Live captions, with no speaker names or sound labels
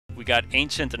We got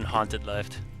ancient and haunted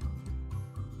left.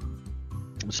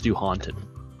 Let's do haunted.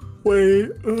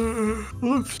 Wait,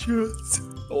 let's just...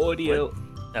 Audio.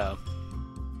 Oh.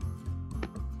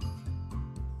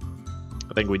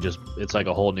 I think it's like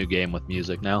a whole new game with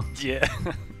music now. Yeah.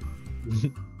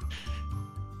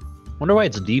 Wonder why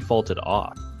it's defaulted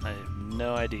off. I have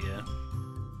no idea.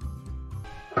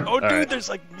 Oh, dude, right. there's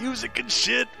like music and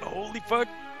shit. Holy fuck.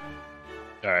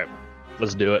 Alright,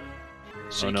 let's do it.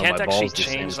 So Oh you no, can't my actually ball's the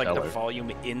same change like the color. volume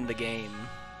in the game.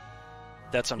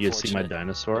 That's You unfortunate. see my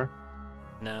dinosaur?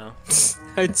 No.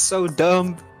 It's so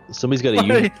dumb. Somebody's got a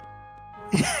unicorn.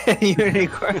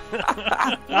 Unicorn.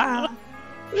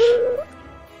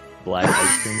 Black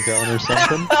ice cream cone or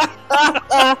something?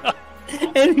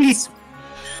 And he's...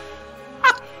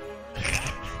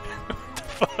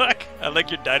 Fuck. I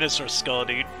like your dinosaur skull,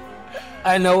 dude.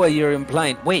 I know what you're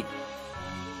implying. Wait.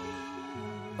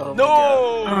 Oh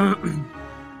No! my God.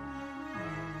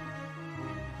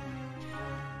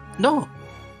 No.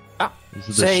 This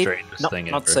is Say the strangest thing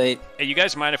not ever. say. Hey, you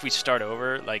guys mind if we start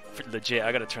over? Like, legit,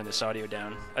 I gotta turn this audio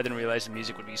down. I didn't realize the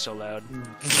music would be so loud.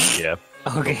 Yeah.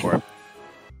 Okay. for it.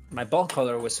 My ball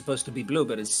color was supposed to be blue,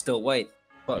 but it's still white.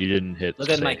 Fuck. You didn't hit. Look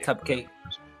at my save. cupcake.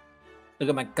 Look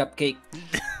at my cupcake.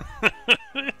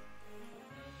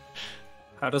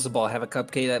 How does a ball have a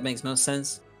cupcake? That makes no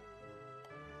sense.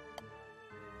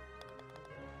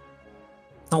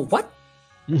 Oh, what?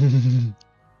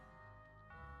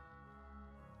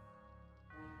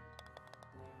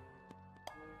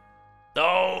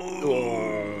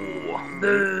 Oh!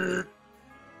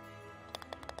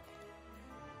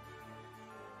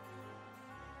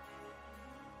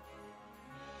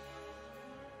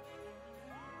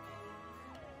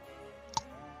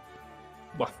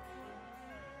 What?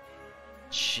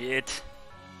 Shit.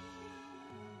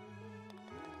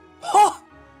 Oh!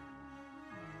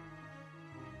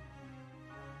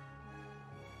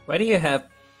 Why do you have,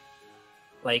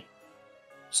 like,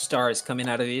 stars coming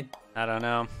out of you? I don't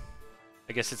know.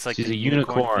 I guess it's like She's the a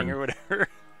unicorn. thing or whatever.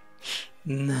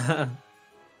 Nah.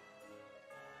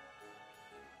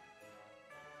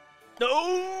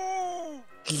 No!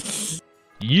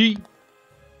 Yeet.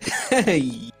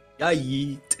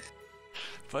 Yeet.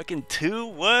 Fucking 2?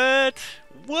 What?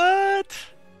 What?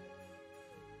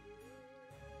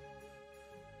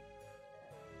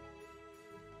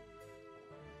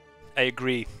 I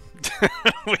agree.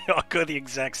 We all go the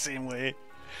exact same way.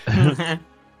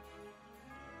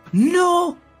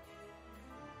 No!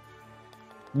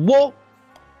 Whoa!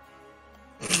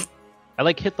 I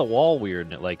like hit the wall weird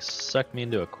and it like sucked me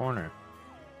into a corner.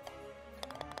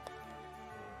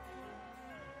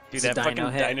 Dude, It's a that fucking dino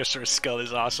head. dinosaur skull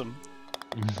is awesome.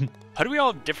 How do we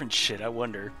all have different shit? I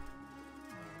wonder.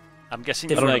 I'm guessing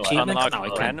you Different like achievements? unlock No, I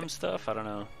can't. random stuff? I don't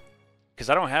know. Because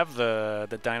I don't have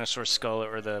the dinosaur skull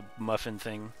or the muffin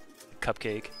thing.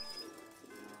 Cupcake.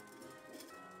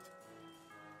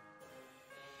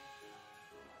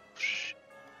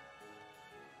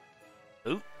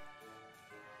 Ooh.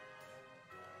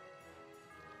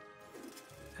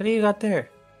 How do you got there?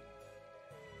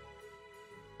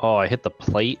 Oh, I hit the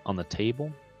plate on the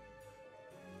table.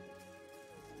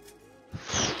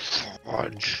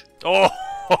 Fudge. Oh,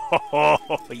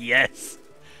 yes.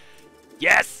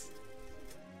 Yes.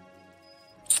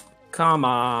 Come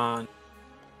on.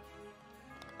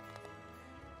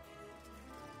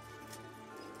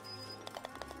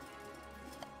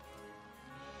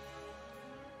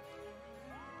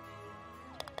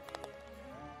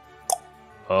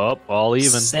 Oh, all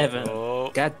even. 7. Oh.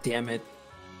 God damn it.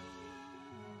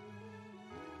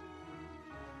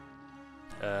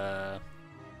 Uh,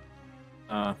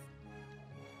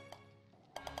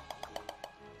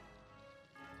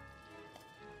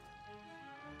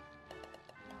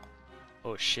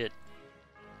 oh shit.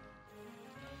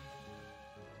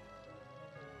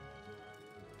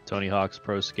 Tony Hawk's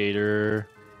Pro Skater.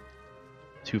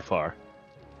 Too far.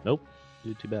 Nope.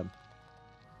 You did too bad.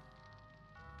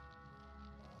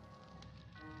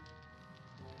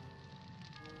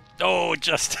 Oh,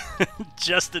 just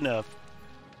just enough.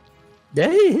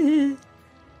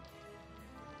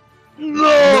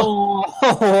 No!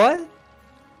 What?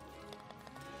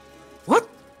 What?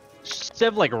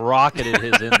 Steph like rocketed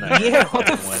his in there. Yeah, what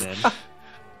the and went in.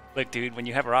 Look, dude, when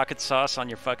you have rocket sauce on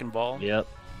your fucking ball. Yep.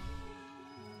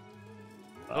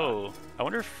 Oh, I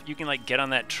wonder if you can like get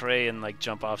on that tray and like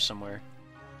jump off somewhere.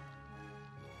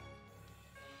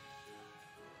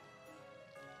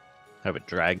 Have it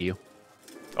drag you.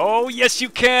 Oh, yes, you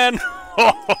can.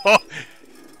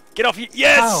 Get off you.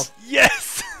 Yes, How?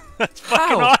 yes. That's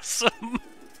fucking How? awesome.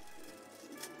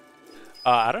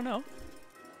 I don't know.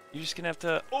 You're just gonna have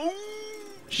to. Oh,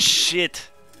 shit.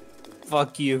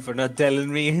 fuck you for not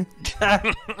telling me.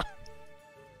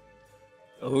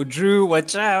 Oh, Drew,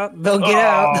 watch out. They'll get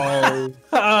out.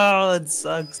 Oh, it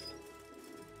sucks.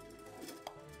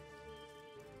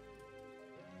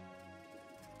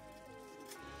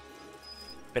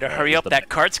 Better hurry up, that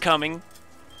cart's coming.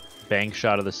 Bang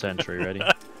shot of the century. Ready?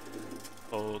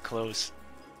 Oh, close.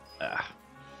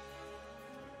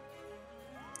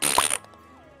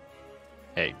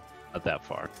 Hey, not that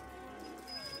far.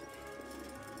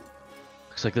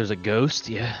 Looks like there's a ghost.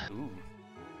 Yeah. Ooh.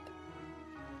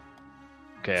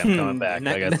 Okay, I'm coming back.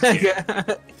 I got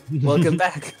scared. Welcome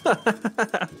back.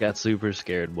 Got super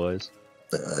scared, boys.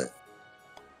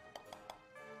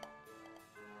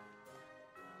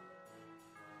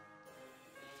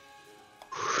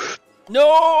 No!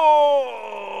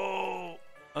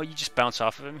 Oh, you just bounce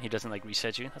off of him? He doesn't, like,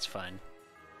 reset you? That's fine.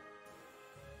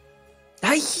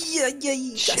 Shit.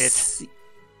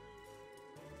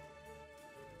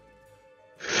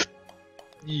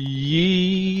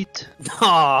 Yeet.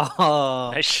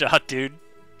 Oh. Nice shot, dude.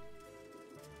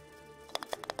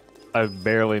 I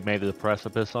barely made the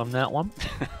precipice on that one.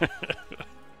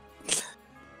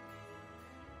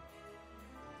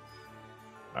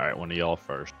 Alright, one of y'all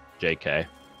first. JK.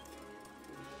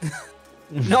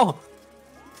 No.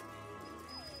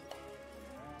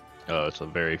 Oh, it's a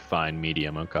very fine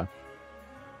medium, okay.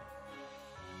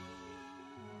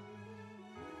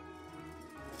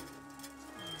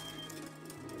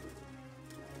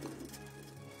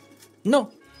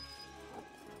 No.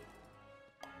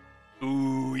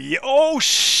 Ooh, yeah. Oh,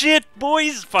 shit,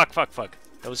 boys! Fuck.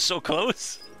 That was so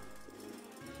close.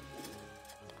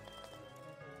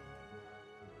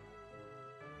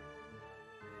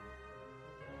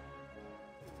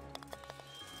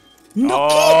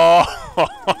 No.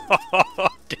 Oh,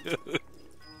 dude.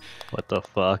 What the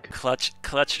fuck? Clutch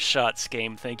shot,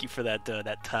 Skaim. Thank you for that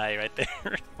that tie right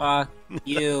there. Fuck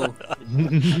you.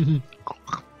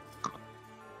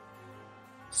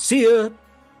 See ya.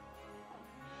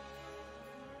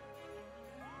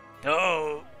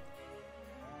 No.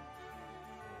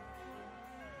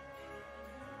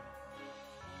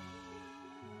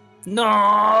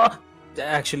 No.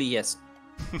 Actually, yes.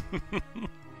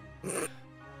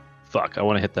 Fuck, I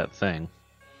want to hit that thing.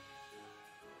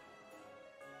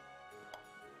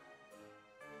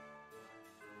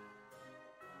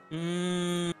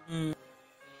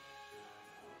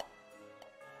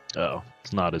 Oh,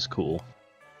 it's not as cool.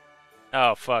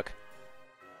 Oh, fuck.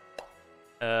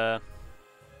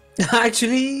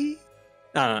 Actually,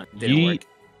 no, didn't work.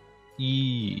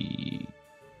 Yeet.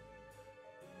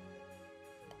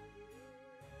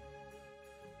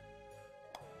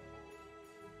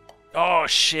 Oh,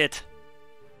 shit.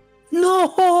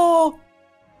 No.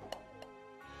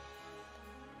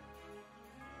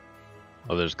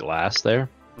 Oh, there's glass there?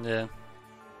 Yeah.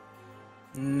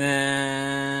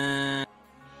 Nah.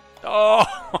 Oh,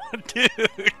 dude.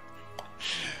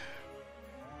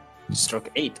 Stroke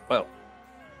 8. Well.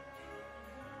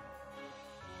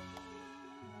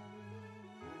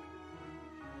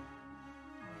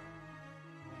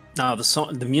 No,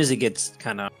 the music gets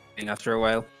kind of after a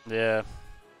while. Yeah.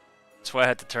 That's why I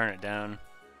had to turn it down.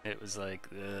 It was like,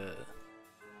 Yeah.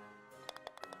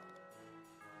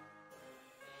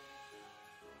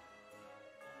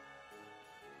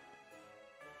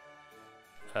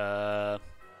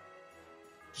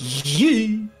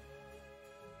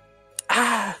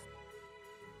 Ah.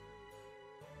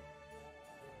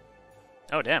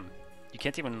 Oh, damn. You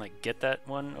can't even, like, get that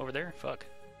one over there? Fuck.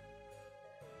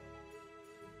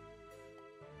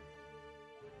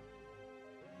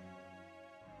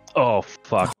 Oh,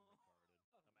 fuck.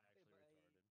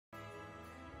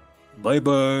 Bye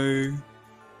bye.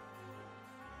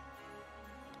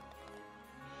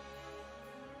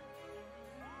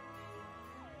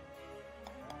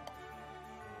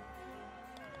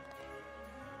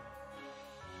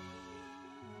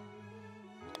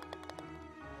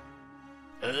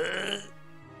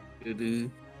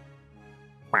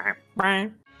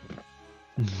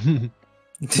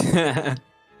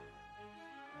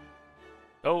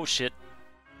 Oh, shit.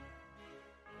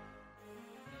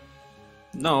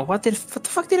 No, what the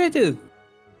fuck did I do?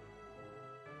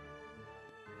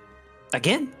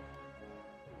 Again?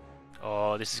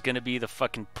 Oh, this is gonna be the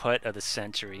fucking putt of the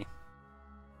century.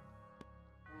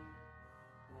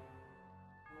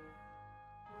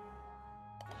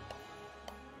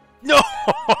 No!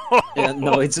 Yeah,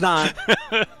 no, it's not.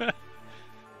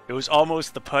 It was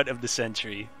almost the putt of the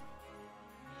century.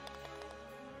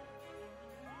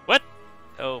 What?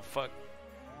 Oh, fuck.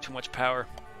 Too much power.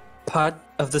 Putt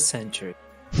of the century.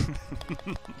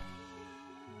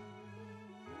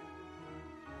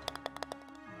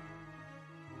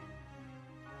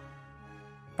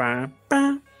 Ba,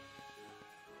 ba.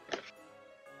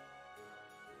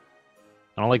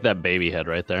 I don't like that baby head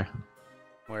right there.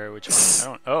 Where? Which one? I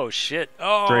don't. Oh shit!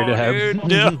 Oh, Straight ahead. dude,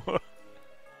 no.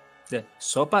 The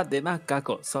sopa de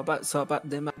macaco. Sopa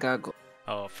de macaco.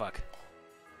 Oh fuck.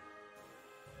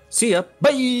 See ya.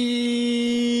 Bye.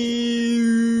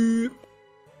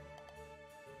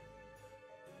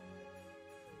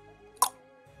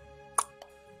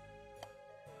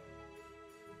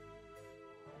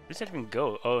 Where does that even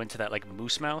go? Oh, into that like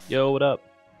moose mouth? Yo, what up?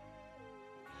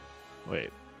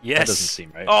 Wait, Yes. that doesn't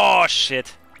seem right. Oh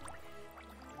shit.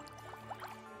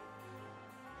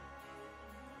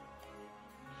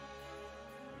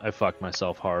 I fucked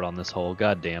myself hard on this hole.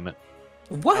 God damn it.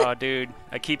 What? Oh, dude.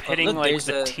 I keep hitting look, like there's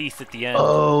the a- teeth at the end.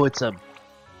 Oh, it's a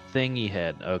thingy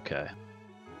head. Okay.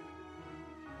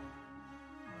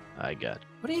 I got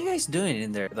What are you guys doing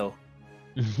in there, though?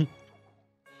 it.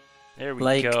 There we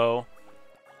like- go.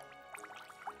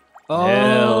 Oh,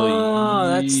 Hell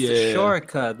that's the yeah.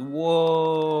 shortcut.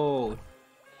 Whoa.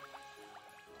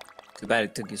 Too bad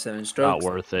it took you 7 Not strokes.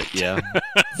 worth it, yeah.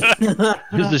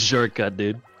 Here's the shortcut,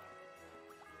 dude.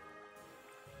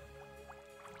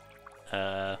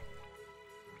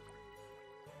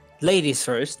 Ladies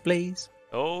first, please.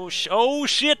 Oh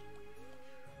shit!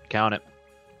 Count it.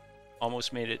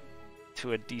 Almost made it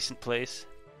to a decent place.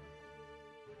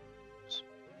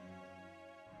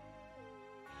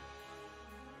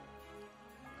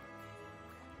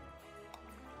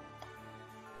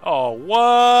 Oh,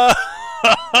 what?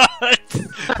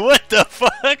 What the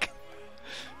fuck?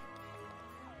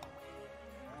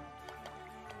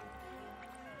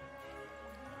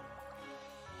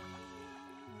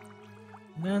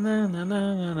 Na na na na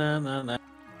na na na na.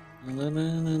 Na na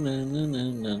na na na na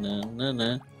na na na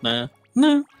na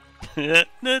na.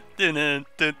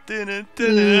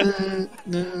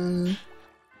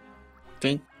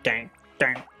 Ding, dang,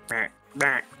 dang, dang,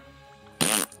 dang.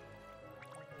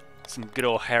 Some good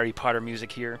old Harry Potter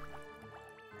music here.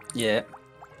 Yeah.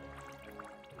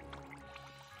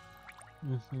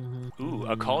 Ooh,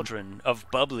 a cauldron of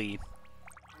bubbly.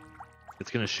 It's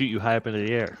gonna shoot you high up into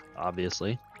the air,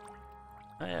 obviously.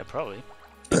 Oh, yeah, probably.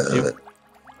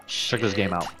 Check this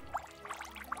game out.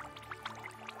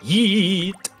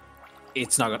 Yeet.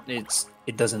 It's not.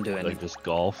 It doesn't do Like anything. just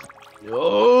golf.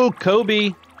 Oh,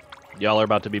 Kobe! Y'all are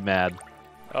about to be mad.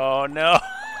 Oh no!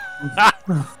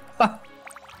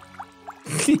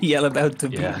 Yell about to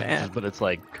be Yeah, mad. but it's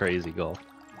like crazy golf.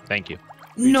 Thank you.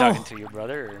 Were you No. talking to your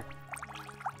brother?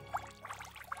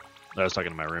 I was talking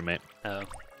to my roommate. Or... Oh.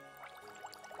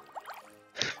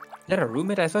 Is that a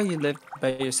roommate? I thought you lived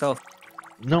by yourself.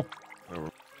 No.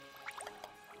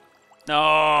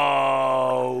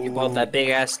 No! You bought that big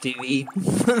ass TV.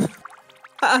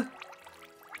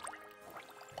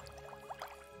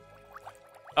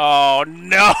 Oh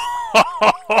no!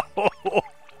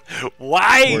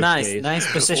 Why? Worst nice, case.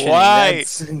 nice positioning. Why?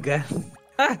 That's good.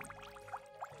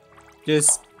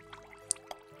 Just.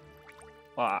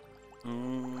 Wow.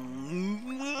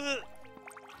 Mm.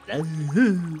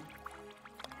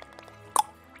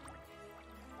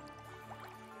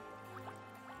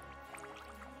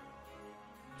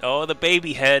 Oh, the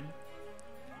baby head.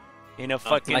 In a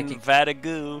fucking like it. vat of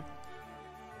goo.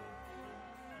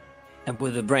 And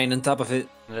with the brain on top of it.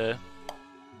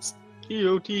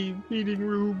 EOT meeting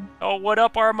room. Oh, what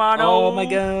up, Armano? Oh my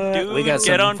god. Dude, we got get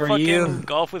something on for fucking you.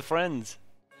 Golf with Friends.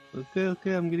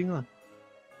 Okay, I'm getting on.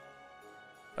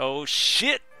 Oh,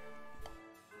 shit!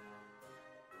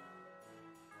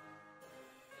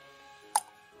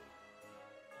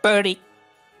 Birdie.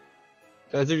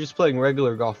 Guys are just playing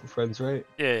regular Golf with Friends, right?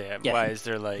 Yeah. Yeah. Why is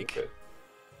there like... Okay.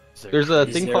 is there There's a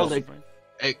crazy thing called Golf a- with Friends?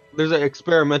 There's an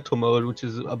experimental mode, which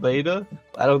is a beta.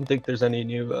 I don't think there's any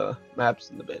new maps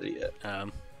in the beta yet.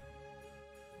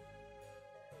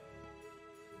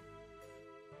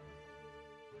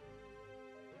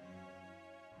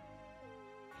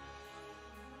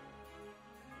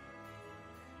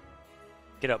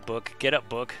 Get up, book. Get up,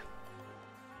 book.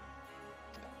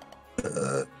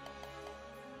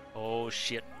 Oh,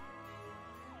 shit.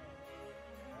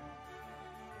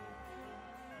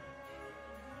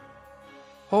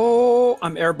 Oh,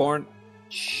 I'm airborne.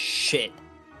 Shit.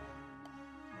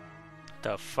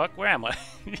 The fuck? Where am I?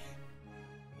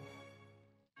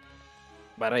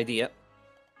 Bad idea.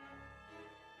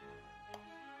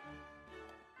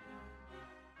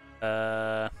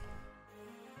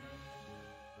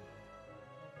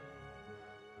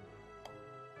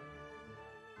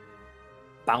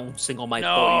 Bouncing on my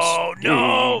No, voice.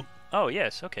 no! Oh,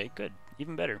 yes, okay, good.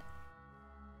 Even better.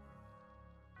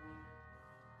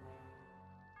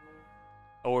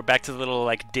 Oh, we're back to the little,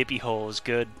 like, dippy holes.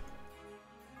 Good.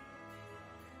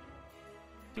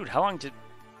 Dude, how long did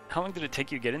it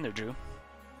take you to get in there, Drew?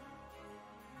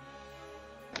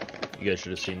 You guys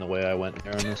should have seen the way I went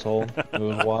there in this hole. It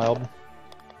was wild.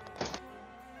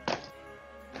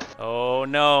 Oh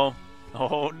no.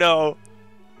 Oh no.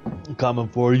 I'm coming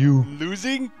for you.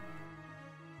 Losing?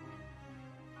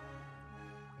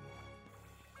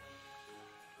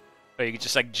 Oh, you could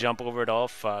just like jump over it all?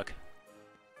 Fuck.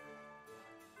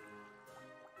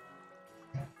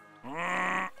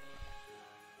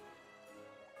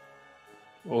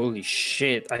 Holy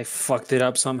shit, I fucked it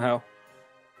up somehow.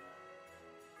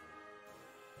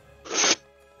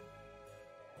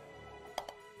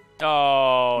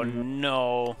 Oh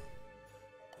no.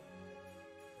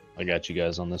 I got you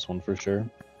guys on this one for sure.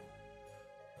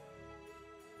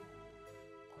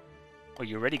 Oh,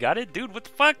 you already got it? Dude, what the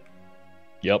fuck?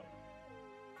 Yep.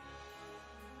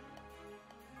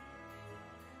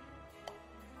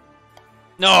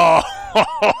 No!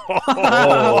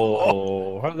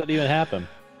 Oh, how did that even happen?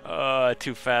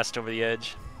 Too fast over the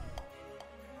edge.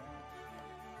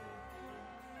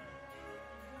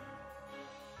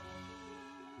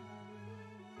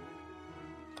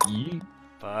 Yeet.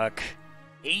 Fuck.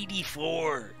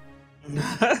 84!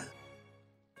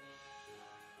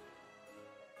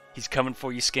 He's coming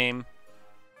for you, Skaim.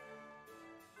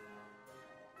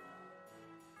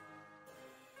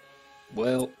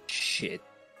 Well, shit.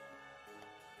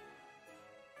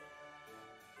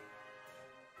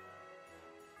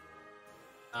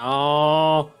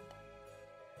 Oh.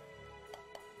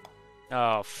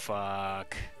 Oh,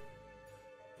 fuck.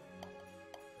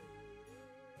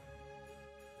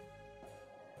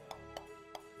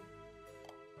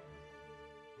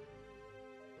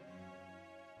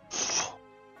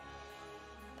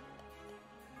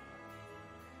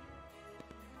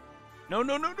 No,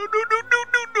 no, no, no, no, no, no,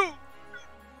 no, no!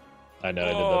 I know, I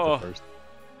did Oh. that the first.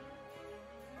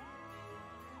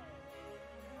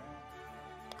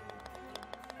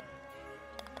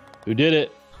 Who did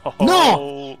it?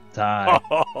 No! Ty.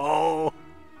 Oh,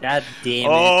 God damn it.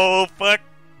 oh, fuck.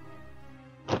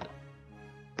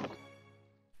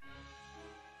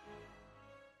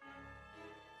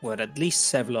 Well, at least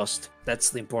Sev lost. That's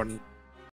the important